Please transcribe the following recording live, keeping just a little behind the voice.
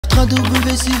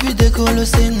www.écoles au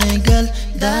Sénégal,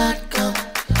 d'accord.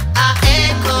 À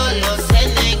Écoles au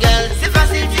Sénégal, c'est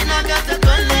facile, tu n'as qu'à te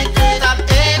connecter. Tape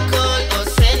Écoles au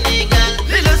Sénégal,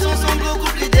 les leçons sont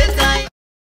beaucoup plus détaillées.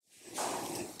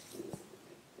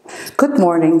 Good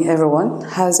morning, everyone.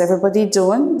 How's everybody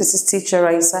doing? This is Teacher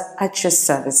Raisa at your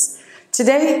service.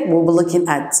 Today, we'll be looking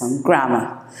at some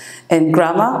grammar. In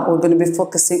grammar, we're going to be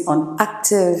focusing on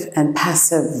active and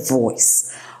passive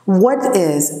voice. What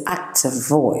is active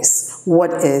voice?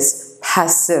 What is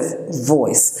passive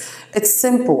voice? It's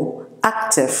simple.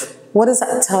 Active. What does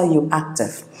that tell you,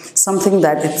 active? Something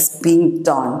that it's being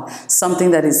done, something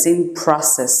that is in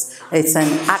process. It's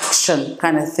an action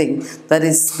kind of thing that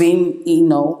is being,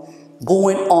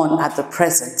 going on at the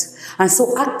present. And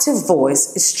so active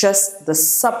voice is just the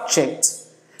subject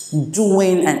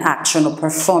doing an action or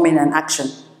performing an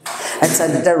action. It's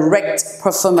a direct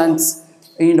performance,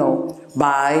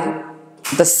 by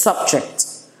the subject,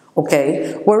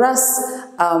 okay? Whereas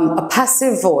a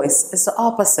passive voice is the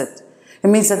opposite. It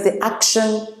means that the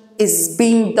action is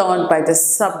being done by the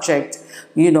subject,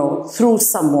 through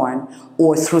someone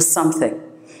or through something.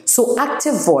 So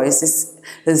active voice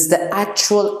is the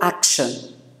actual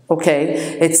action,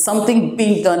 okay? It's something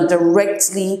being done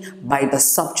directly by the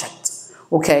subject,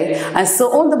 okay? And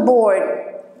so on the board,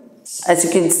 as you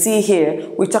can see here,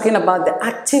 we're talking about the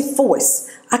active voice.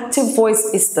 Active voice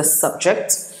is the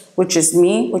subject, which is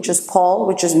me, which is Paul,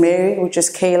 which is Mary, which is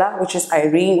Kayla, which is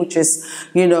Irene, which is,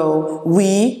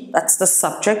 we, that's the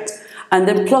subject. And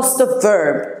then plus the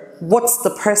verb, what's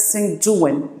the person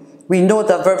doing? We know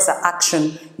the verbs are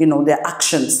action, they're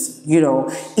actions,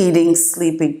 eating,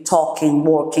 sleeping, talking,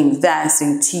 walking,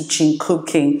 dancing, teaching,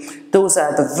 cooking. Those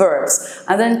are the verbs.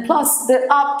 And then plus the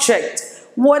object.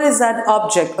 What is that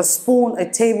object? A spoon, a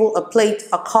table, a plate,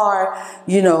 a car,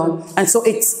 And so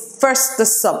it's first the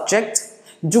subject,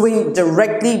 doing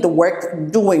directly the work,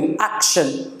 doing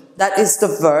action. That is the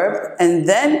verb. And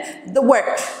then the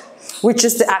work, which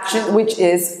is the action, which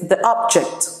is the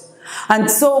object. And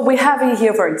so we have it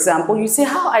here, for example, you see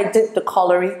how I did the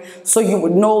coloring? So you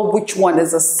would know which one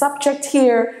is the subject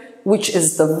here, which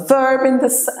is the verb in the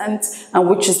sentence, and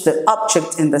which is the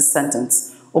object in the sentence.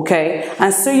 Okay,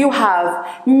 and so you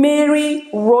have Mary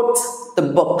wrote the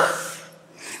book.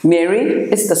 Mary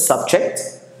is the subject.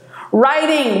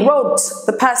 Writing, wrote,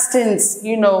 the past tense,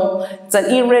 it's an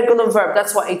irregular verb.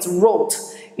 That's why it's wrote,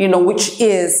 which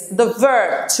is the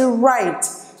verb to write.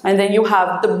 And then you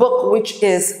have the book, which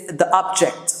is the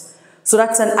object. So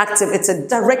that's an active, it's a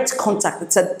direct contact.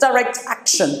 It's a direct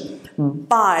action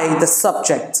by the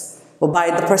subject or by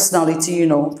the personality,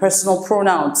 personal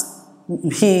pronouns.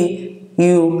 He,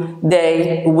 you,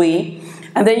 they, we.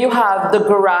 And then you have the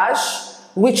garage,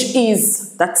 which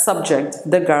is that subject,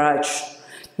 the garage.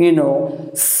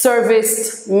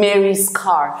 Serviced Mary's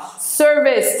car.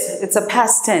 Serviced, it's a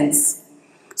past tense.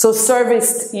 So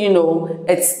serviced,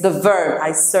 it's the verb.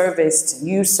 I serviced,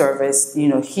 you serviced,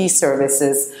 he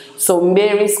services. So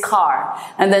Mary's car.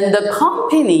 And then the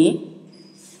company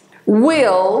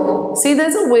will, see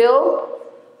there's a will,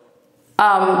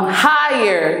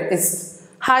 hire is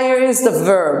the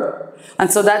verb. And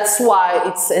so that's why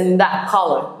it's in that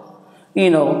color.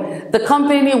 The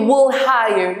company will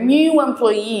hire new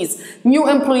employees. New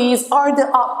employees are the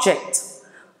object.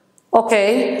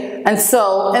 Okay? And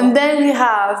then we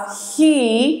have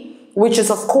he, which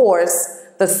is of course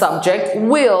the subject,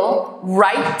 will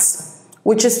write,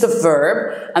 which is the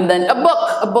verb, and then a book.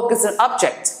 A book is an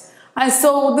object. And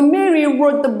so the Mary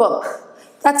wrote the book.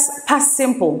 That's past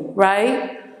simple,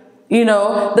 right?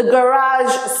 The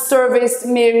garage serviced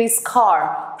Mary's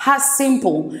car. Past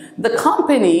simple. The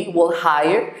company will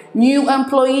hire new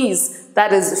employees.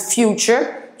 That is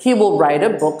future. He will write a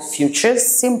book. Future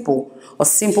simple or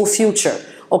simple future.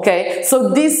 Okay. So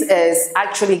this is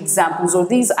actually examples, or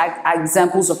these are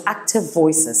examples of active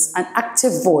voices. An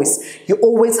active voice, you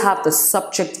always have the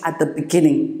subject at the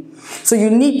beginning. So you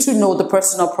need to know the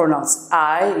personal pronouns.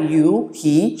 I, you,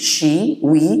 he, she,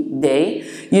 we, they,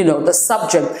 the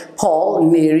subject, Paul,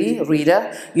 Mary,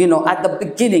 Rita, at the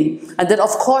beginning. And then of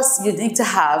course you need to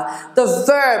have the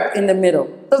verb in the middle.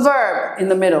 The verb in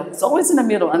the middle. It's always in the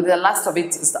middle, and the last of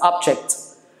it is the object.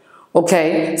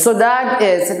 Okay, so that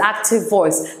is an active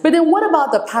voice. But then what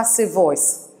about the passive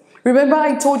voice? Remember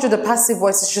I told you the passive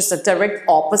voice is just a direct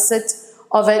opposite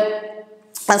of it.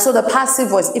 And so the passive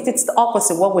voice, if it's the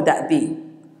opposite, what would that be?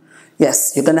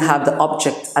 Yes, you're going to have the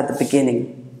object at the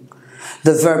beginning.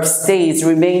 The verb stays,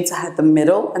 remains at the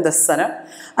middle and the center.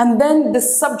 And then the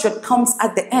subject comes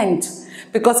at the end.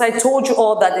 Because I told you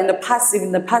all that in the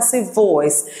passive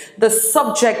voice, the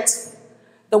subject,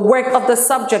 the work of the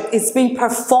subject is being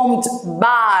performed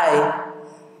by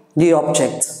the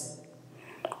object.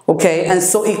 Okay, and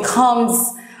so it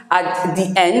comes at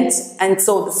the end, and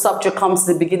so the subject comes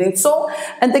at the beginning. So,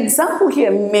 and the example here,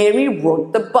 Mary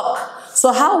wrote the book.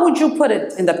 So how would you put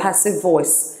it in the passive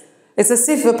voice? It's as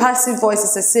if the passive voice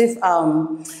is as if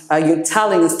you're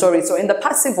telling a story. So in the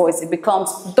passive voice, it becomes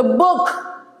the book.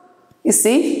 You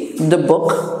see, the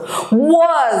book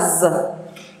was,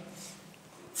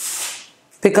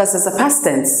 because it's a past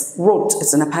tense. Wrote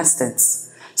is in a past tense.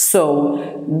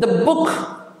 So the book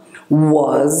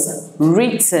was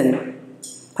written.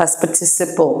 Past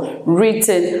participle,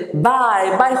 written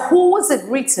by who was it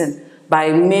written?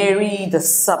 By Mary, the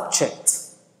subject.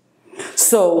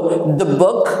 So the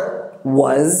book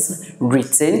was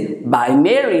written by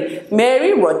Mary.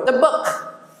 Mary wrote the book.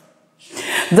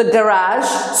 The garage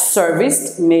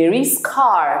serviced Mary's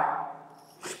car.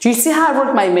 Do you see how I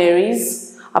wrote my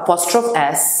Mary's? Apostrophe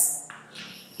S.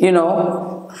 You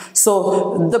know?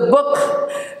 So the book,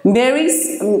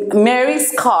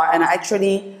 Mary's car, and I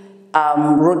actually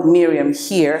wrote Miriam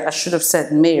here. I should have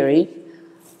said Mary.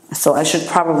 So I should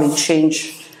probably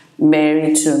change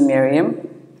Mary to Miriam.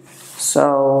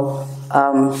 So,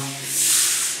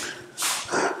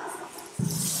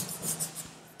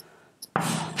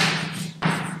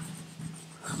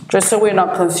 just so we're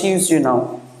not confused, you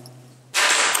know.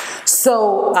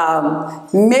 So,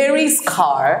 Mary's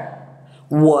car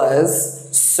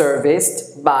was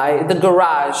serviced by the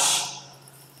garage.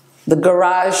 The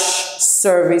garage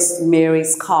serviced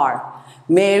Mary's car.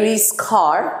 Mary's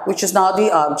car, which is now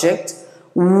the object,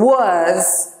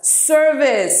 was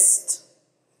serviced.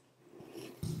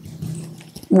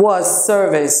 Was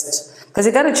serviced. Because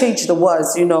you got to change the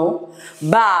was, you know,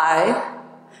 by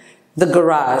the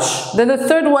garage. Then the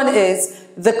third one is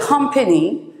the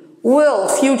company will,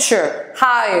 future,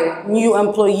 hire new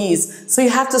employees. So you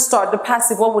have to start the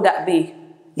passive. What would that be?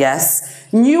 Yes.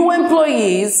 New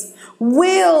employees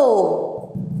will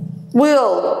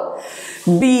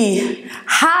be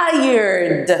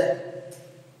hired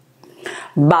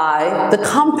by the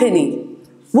company.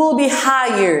 Will be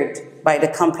hired by the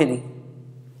company.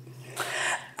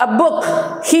 A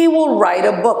book. He will write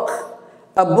a book.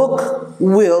 A book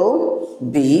will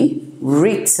be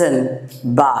written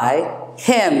by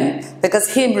him,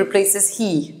 because him replaces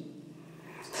he.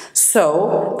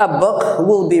 So a book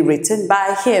will be written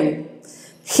by him.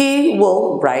 He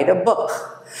will write a book.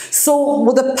 So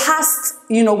with the past,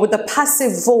 you know, with the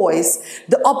passive voice,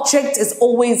 the object is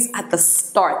always at the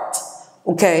start.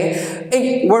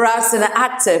 Okay? Whereas in the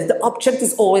active, the object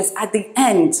is always at the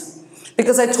end.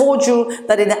 Because I told you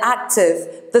that in the active,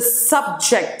 the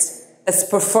subject is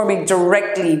performing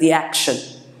directly the action.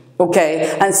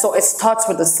 Okay? And so it starts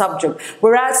with the subject.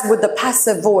 Whereas with the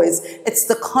passive voice, it's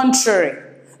the contrary.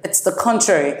 It's the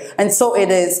contrary. And so it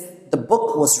is, the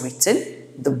book was written.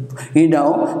 The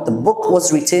book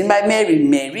was written by Mary.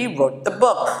 Mary wrote the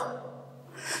book.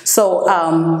 So,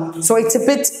 so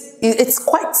it's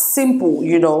quite simple,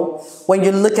 you know, when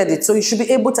you look at it. So you should be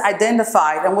able to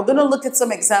identify, and we're going to look at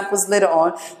some examples later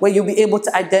on where you'll be able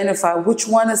to identify which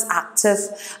one is active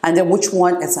and then which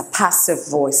one is a passive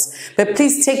voice. But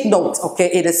please take note, okay,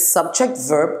 it is subject,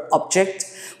 verb, object,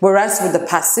 whereas with the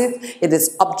passive, it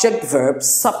is object, verb,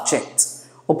 subject.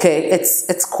 Okay,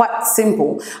 it's quite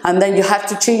simple. And then you have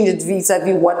to change it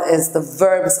vis-a-vis what is the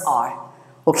verbs are.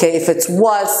 Okay, if it's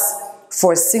was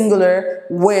for singular,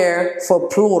 where for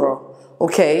plural.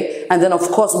 Okay, and then of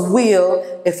course will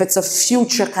if it's a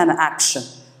future kind of action.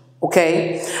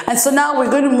 Okay, and so now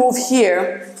we're going to move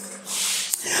here.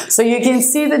 So you can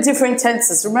see the different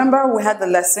tenses. Remember, we had the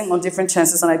lesson on different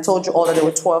tenses, and I told you all that there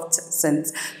were 12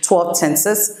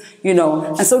 tenses, you know.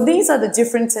 And so these are the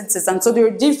different tenses. And so there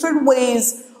are different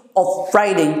ways of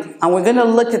writing, and we're going to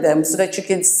look at them so that you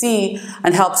can see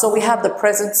and help. So we have the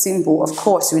present simple. Of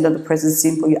course, we know the present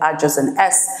simple, you add just an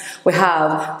S. We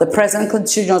have the present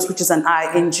continuous, which is an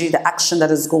ing, the action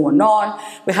that is going on.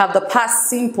 We have the past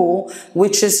simple,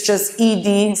 which is just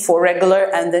ed for regular,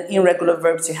 and then irregular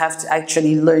verbs, you have to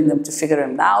actually learn them to figure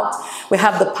them out. We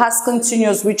have the past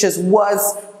continuous, which is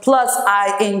was plus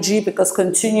ing, because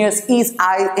continuous is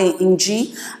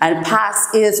ing and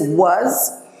past is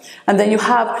was. And then you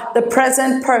have the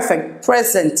present perfect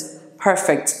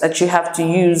that you have to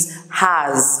use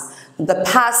has. The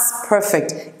past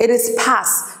perfect, it is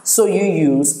past, so you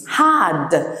use had,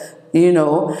 you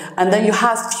know. And then you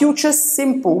have future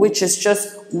simple, which is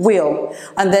just will.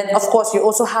 And then of course you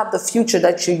also have the future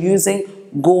that you're using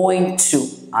going to.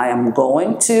 I am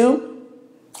going to,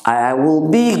 I will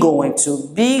be going to,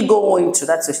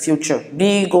 that's a future,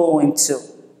 be going to.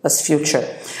 That's future.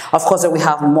 Of course, we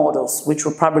have models, which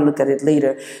we'll probably look at it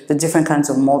later. The different kinds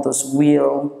of models,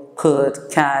 will, could,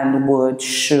 can, would,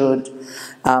 should,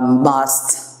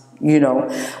 must, you know.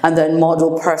 And then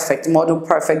model perfect. Model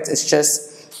perfect is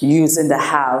just using the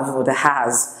have or the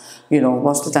has, you know,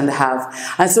 most of the time the have.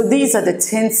 And so these are the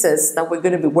tenses that we're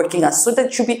going to be working at, so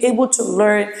that you'll be able to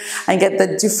learn and get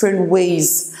the different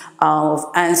ways of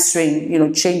answering, you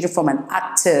know, changing from an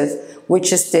active,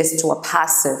 which is this, to a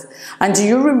passive. And do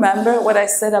you remember what I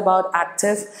said about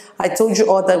active? I told you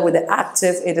all that with the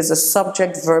active, it is a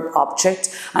subject, verb, object.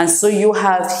 And so you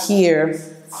have here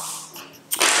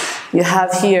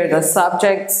the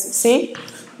subjects, see?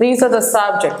 These are the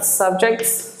subjects, subjects,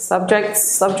 subjects,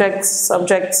 subjects,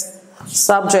 subjects,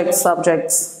 subject,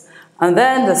 subjects, and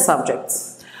then the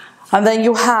subjects. And then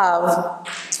you have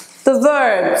the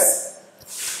verbs.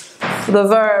 The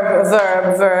verb,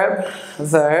 verb, verb,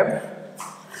 verb.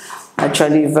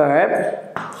 Actually, verb,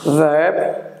 verb,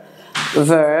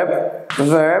 verb,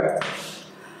 verb.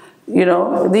 You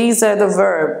know, these are the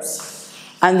verbs.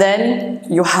 And then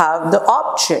you have the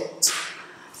object.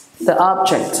 The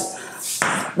object.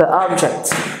 The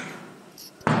object.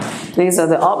 These are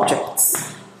the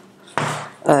objects.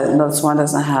 No, this one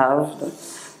doesn't have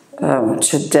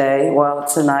today, well,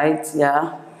 tonight,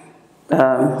 yeah.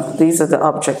 These are the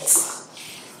objects.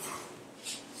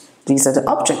 These are the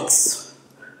objects.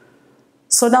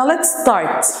 So now let's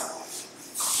start.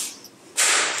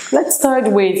 Let's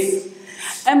start with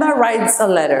Emma writes a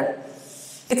letter.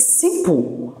 It's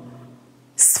simple.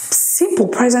 Simple,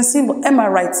 present simple. Emma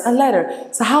writes a letter.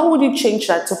 So how would you change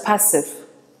that to passive?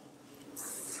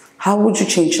 How would you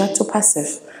change that to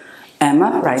passive?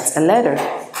 Emma writes a letter.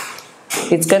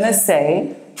 It's going to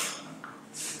say,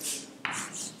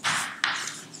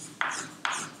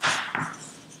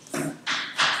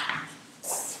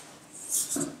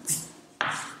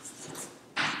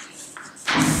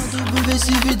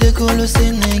 Suivi d'école au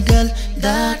Sénégal,